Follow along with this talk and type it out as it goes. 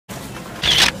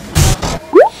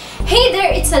Hey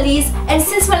there, it's Elize, and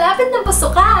since malapit ng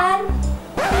pasukan,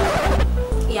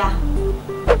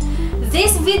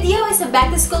 this video is a back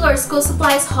to school or school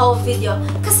supplies haul video.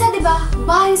 Kasi diba,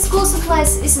 buying school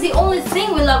supplies is the only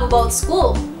thing we love about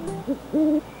school.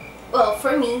 Well,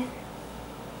 for me.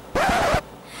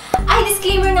 Ay,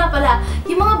 disclaimer nga pala,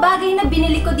 yung mga bagay na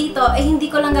binili ko dito ay hindi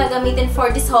ko lang gagamitin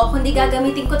for this haul, kundi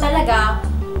gagamitin ko talaga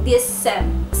this sem.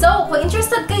 So, kung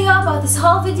interested kayo about this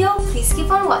haul video, please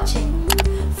keep on watching.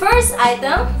 First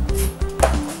item,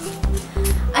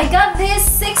 I got this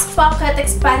 6-pocket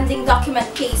expanding document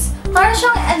case. Parang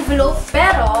siyang envelope,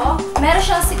 pero meron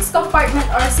siyang 6 compartment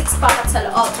or 6 pockets sa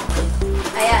loob.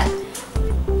 Ayan.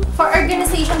 For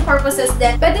organization purposes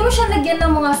din, pwede mo siyang lagyan ng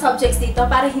mga subjects dito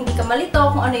para hindi ka malito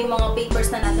kung ano yung mga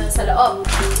papers na nandun sa loob.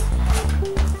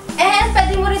 And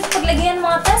pwede mo rin paglagyan ng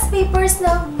mga test papers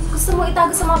na gusto mo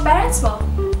itago sa mga parents mo.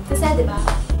 Kasi, di ba?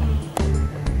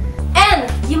 And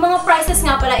yung mga prices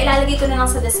nga pala, ilalagay ko na lang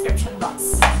sa description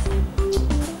box.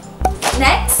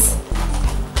 Next,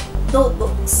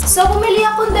 notebooks. So, bumili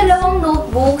akong dalawang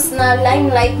notebooks na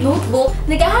Limelight notebook.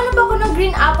 Naghahanap ako ng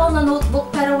green apple na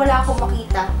notebook pero wala akong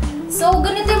makita. So,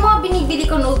 ganito yung mga binibili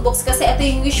ko notebooks kasi ito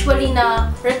yung usually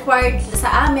na required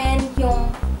sa amin,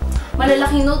 yung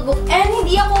malalaking notebook. And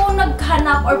hindi ako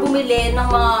naghanap or bumili ng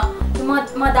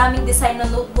mga daming design na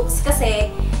notebooks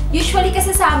kasi usually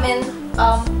kasi sa amin,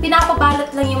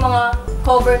 pinapabalot lang yung mga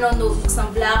cover ng notebooks ng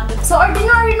black. So,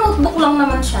 ordinary notebook lang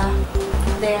naman siya.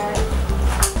 There.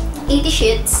 80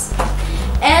 sheets.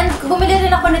 And bumili rin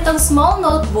ako nitong small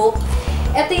notebook.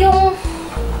 Ito yung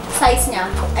size niya.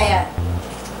 Ayan.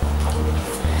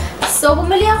 So,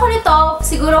 bumili ako nito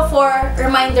siguro for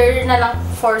reminder na lang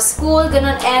for school,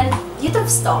 ganun, and YouTube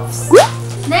stuffs.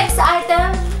 Next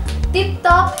item,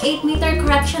 tip-top 8-meter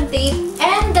correction tape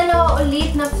and dalawa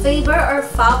ulit na Faber or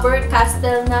Faber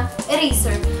Castell na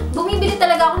eraser. Bumibili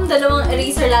talaga ako ng dalawang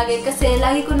eraser lagi kasi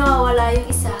lagi ko nawawala yung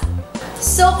isa.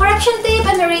 So, correction tape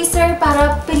and eraser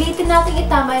para pilitin natin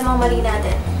itama yung mga mali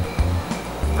natin.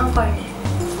 Ang corny.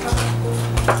 Okay.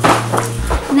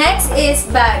 Next is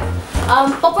bag.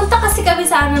 Papunta kasi kami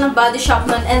sa ng body shop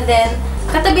nun and then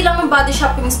katabi lang ng body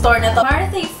shop yung store na to.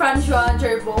 Marithé, François,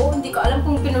 Girbaud. Hindi ko alam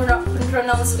kung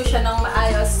pinronounce ko siya ng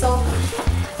maayos. So,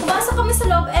 pumasok kami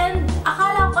sa loob and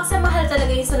akala ko kasi mahal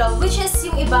talaga yung sa loob. Which is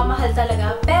yung iba mahal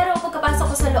talaga. Pero pagkapasok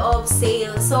ko sa loob,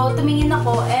 sale. So, tumingin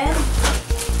ako and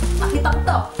nakita ko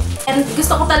to. And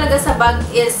gusto ko talaga sa bag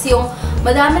is yung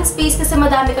madaming space kasi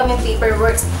madami kaming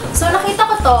paperworks. So, nakita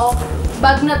ko to,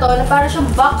 bag na to, na parang siyang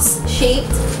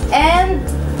box-shaped and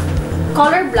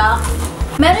color black.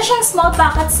 Meron siyang small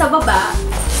pocket sa baba.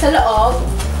 Sa loob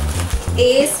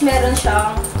is meron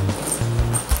siyang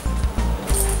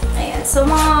ayan. So,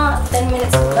 mga 10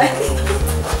 minutes pa.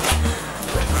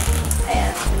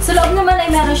 Ayan. Sa loob naman ay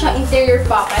meron siyang interior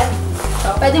pocket.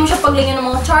 So, pwede mo siya paglagyan ng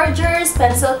mga chargers,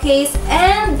 pencil case,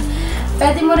 and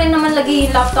pwede mo rin naman lagay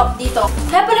yung laptop dito.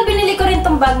 Kaya pala binili ko rin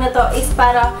tong bag na to is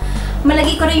para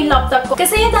malagay ko rin yung laptop ko.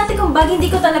 Kasi yung dati kong bag,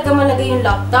 hindi ko talaga malagay yung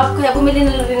laptop. Kaya bumili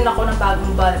na rin ako ng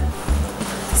bagong bag.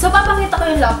 So, papakita ko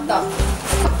yung laptop.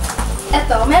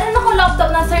 Eto, meron akong laptop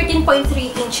na 13.3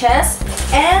 inches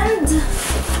and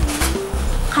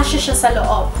kasya siya sa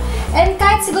loob. And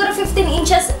kahit siguro 15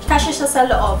 inches, kasya siya sa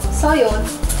loob. So, yun.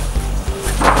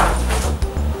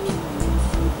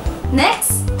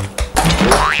 Next,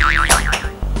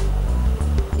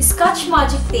 Scotch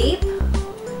Magic Tape.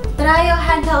 Trio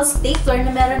handheld stapler na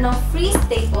meron ng free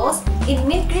staples in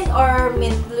mint green or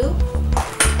mint blue.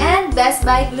 And Best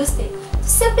Buy glue stick.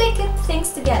 Simply keep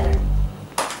things together.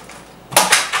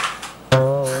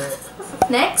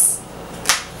 Next,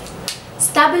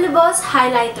 Stabilo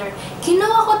highlighter.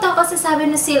 Kinuha ko to kasi sabi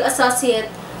na sale associate,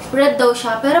 red daw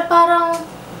siya, pero parang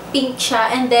pink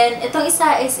siya. And then, itong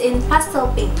isa is in pastel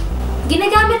pink.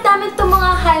 Ginagamit namin itong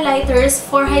mga highlighters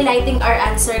for highlighting our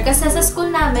answer. Kasi sa school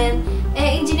namin,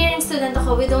 engineering student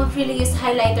ako, we don't really use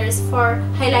highlighters for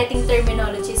highlighting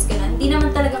terminologies. Ganun. Hindi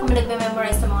naman talaga kami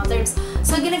nagme-memorize ng mga terms.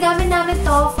 So, ginagamit namin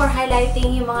to for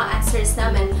highlighting yung mga answers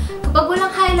namin. Kapag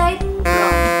walang highlight,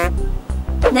 wrong.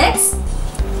 Next,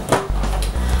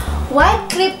 white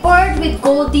clipboard with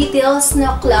gold details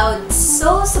na clouds.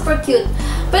 So, super cute.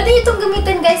 Pwede itong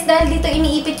gamitin, guys, dahil dito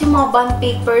iniipit yung mga bond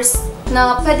papers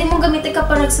na pwede mong gamitin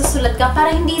kapag nagsusulat ka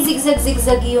para hindi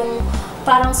zigzag-zigzag yung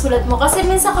parang sulat mo. Kasi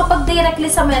minsan kapag directly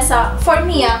sa mesa, for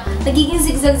me nagiging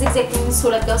zigzag-zigzag yung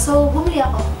sulat ko. So, bumili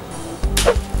ako.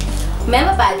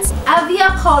 Memo pads.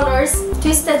 Avia Colors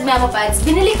Twisted Memo pads.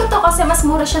 Binili ko to kasi mas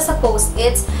mura siya sa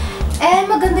Post-its. And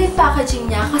maganda yung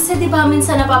packaging niya. Kasi diba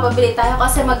minsan napapabili tayo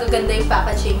kasi magaganda yung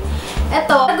packaging.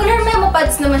 Ito, regular memo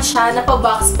pads naman siya na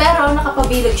pa-box pero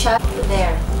nakapabilog siya.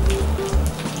 There.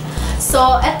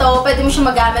 So, ito, pwede mo siyang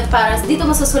magamit para dito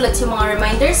masusulat yung mga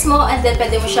reminders mo, and then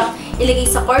pwede mo siyang ilagay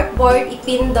sa corkboard,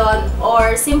 ipin doon,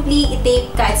 or simply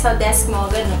i-tape kahit sa desk mo,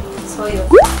 ganun. So, yun.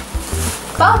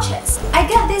 Pouches. I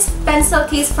got this pencil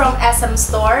case from SM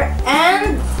Store,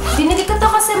 and binili ko to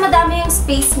kasi madami yung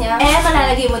space niya. And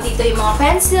malalagay mo dito yung mga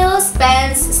pencils,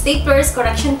 pens, staplers,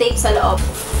 correction tape sa loob.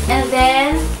 And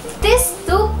then, these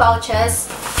two pouches,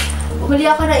 bumili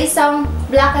ako na isang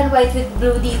black and white with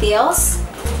blue details,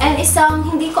 and isang,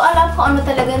 hindi ko alam kung ano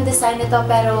talaga yung design nito,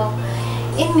 pero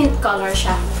in mint color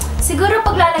siya. Siguro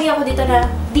paglalagay ako dito na,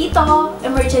 dito,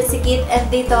 emergency kit, and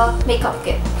dito, makeup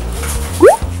kit.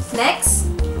 Next,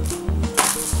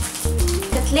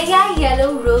 Cattleya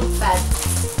Yellow Pad.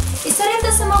 Isa rin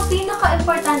to sa mga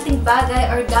pinaka-importanting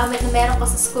bagay or gamit na meron ko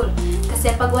sa school.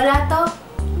 Kasi pag wala to,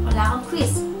 wala kang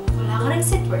quiz, wala kang ring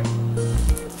sitwork.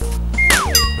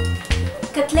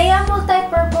 Cattleya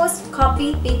Multi-Purpose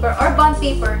Copy Paper or Bond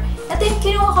Paper. Ito yung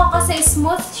kinuha ko kasi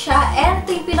smooth siya, and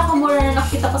ito yung pinakamura na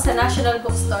nakita ko sa National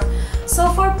Bookstore. So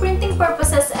for printing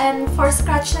purposes and for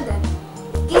scratch na din.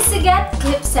 Easy get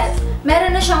clip set.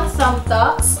 Meron na siyang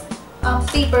thumbtacks,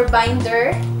 paper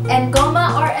binder, and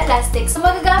goma or elastic. So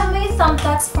magagamit mo yung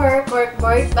thumbtacks for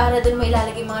corkboard para dun mo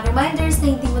ilalagay mga reminders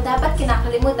na hindi mo dapat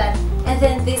kinakalimutan. And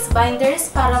then these binders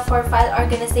para for file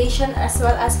organization as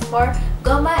well as for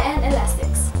goma and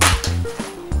elastics.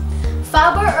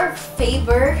 Faber or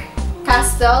Faber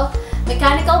Castell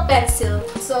mechanical pencil.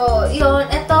 So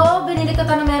yun, ito binili ko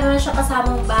to na meron na siya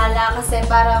kasamang bala kasi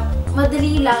para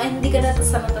madali lang and hindi ka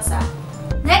natasa-natasa.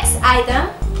 Next item,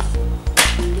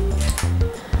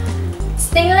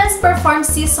 stainless performed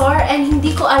scissor, and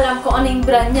hindi ko alam kung ano yung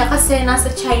brand niya kasi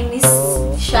nasa Chinese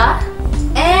siya.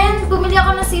 And bumili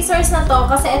ako ng scissors na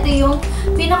to kasi ito yung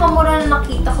pinakamura na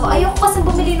nakita ko. Ayoko kasi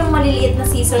bumili ng maliliit na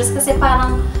scissors kasi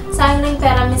parang sayang na yung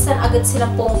pera, minsan agad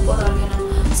silang pumupuro.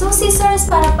 So scissors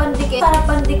para pandikit,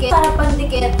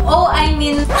 Oh, I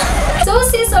mean, so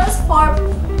scissors for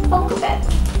pangkupet.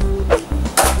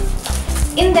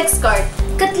 Index card.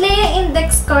 Cattleya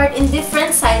index card in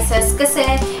different sizes kasi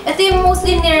ito yung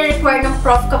mostly nire-require ng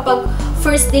prof kapag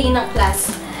first day ng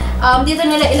class. Dito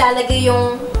nila ilalagay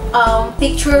yung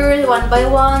picture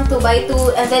 1x1, 2x2,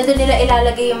 and then doon nila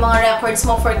ilalagay yung mga records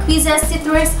mo for quizzes,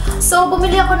 sitworks. So,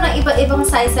 bumili ako ng iba-ibang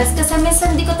sizes kasi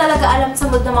minsan hindi ko talaga alam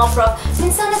sa mood ng mga prof.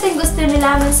 Minsan ito yung gusto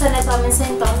nila, minsan ito,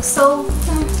 minsan ito. So,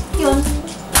 yun.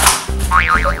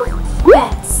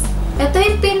 Pens. Ito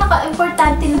yung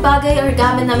pinaka-importante na bagay or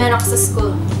gamit na meron ako sa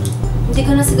school. Hindi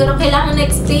ko na siguro kailangan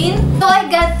na-explain. So, I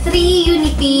got 3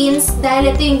 uni pins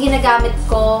dahil ito yung ginagamit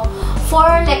ko for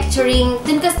lecturing.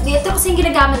 Ito kasi yung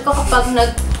ginagamit ko kapag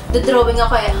nag-drawing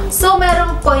ako eh. So,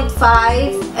 merong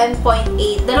 0.5 and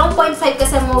 0.8. Dalawang 0.5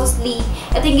 kasi mostly.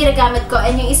 Ito yung ginagamit ko.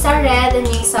 And yung isa red and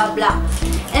yung isa black.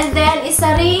 And then,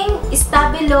 isa ring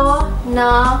Stabilo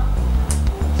na,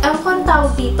 ewan ko ang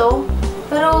tawag dito.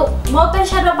 Pero, ballpen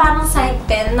siya na parang side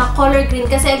pen na color green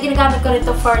kasi ginagamit ko rin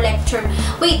ito for lecture.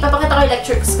 Wait, papakita ko yung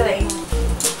lecture ko sa kayo.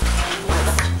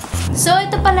 So,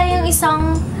 ito pala yung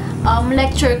isang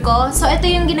lecture ko. So,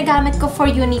 ito yung ginagamit ko for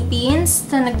uni pins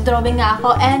na nag-drawing nga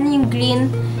ako. And yung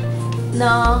green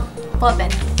na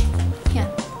ballpen. Yan.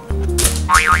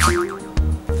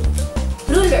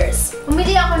 Rulers.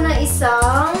 Pumili ako na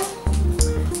isang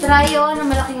trio na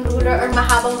malaking ruler or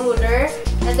mahabang ruler.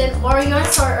 And then,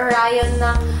 Orions or Orion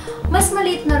na mas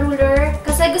maliit na ruler.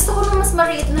 Kasi gusto ko ng mas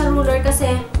maliit na ruler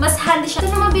kasi mas handy siya.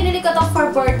 Ito naman binili ko to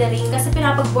for bordering kasi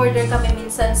pinapag-border kami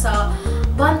minsan sa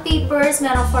bond papers.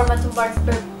 Merong format yung bond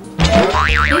papers.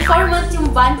 May format yung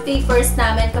bond papers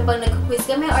namin kapag nag-quiz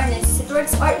kami or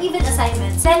nag-sitworks or even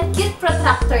assignments. Then, cute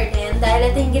protractor din dahil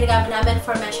ito yung ginagamit namin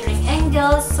for measuring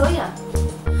angles. So, yeah.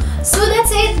 So that's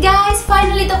it guys!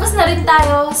 Finally, tapos na rin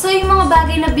tayo. So yung mga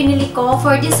bagay na binili ko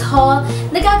for this haul,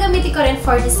 nagagamitin ko rin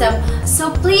for this sem.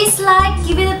 So please like,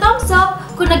 give it a thumbs up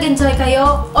kung nag-enjoy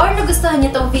kayo or nagustuhan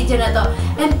niyo tong video na to.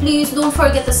 And please don't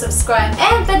forget to subscribe.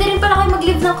 And pwede rin pala kayo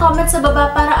mag-leave ng comment sa baba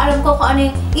para alam ko kung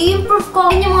ano yung i-improve ko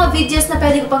and yung mga videos na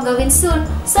pwede ko pang gawin soon.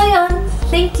 So yun,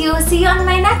 thank you! See you on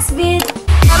my next vid!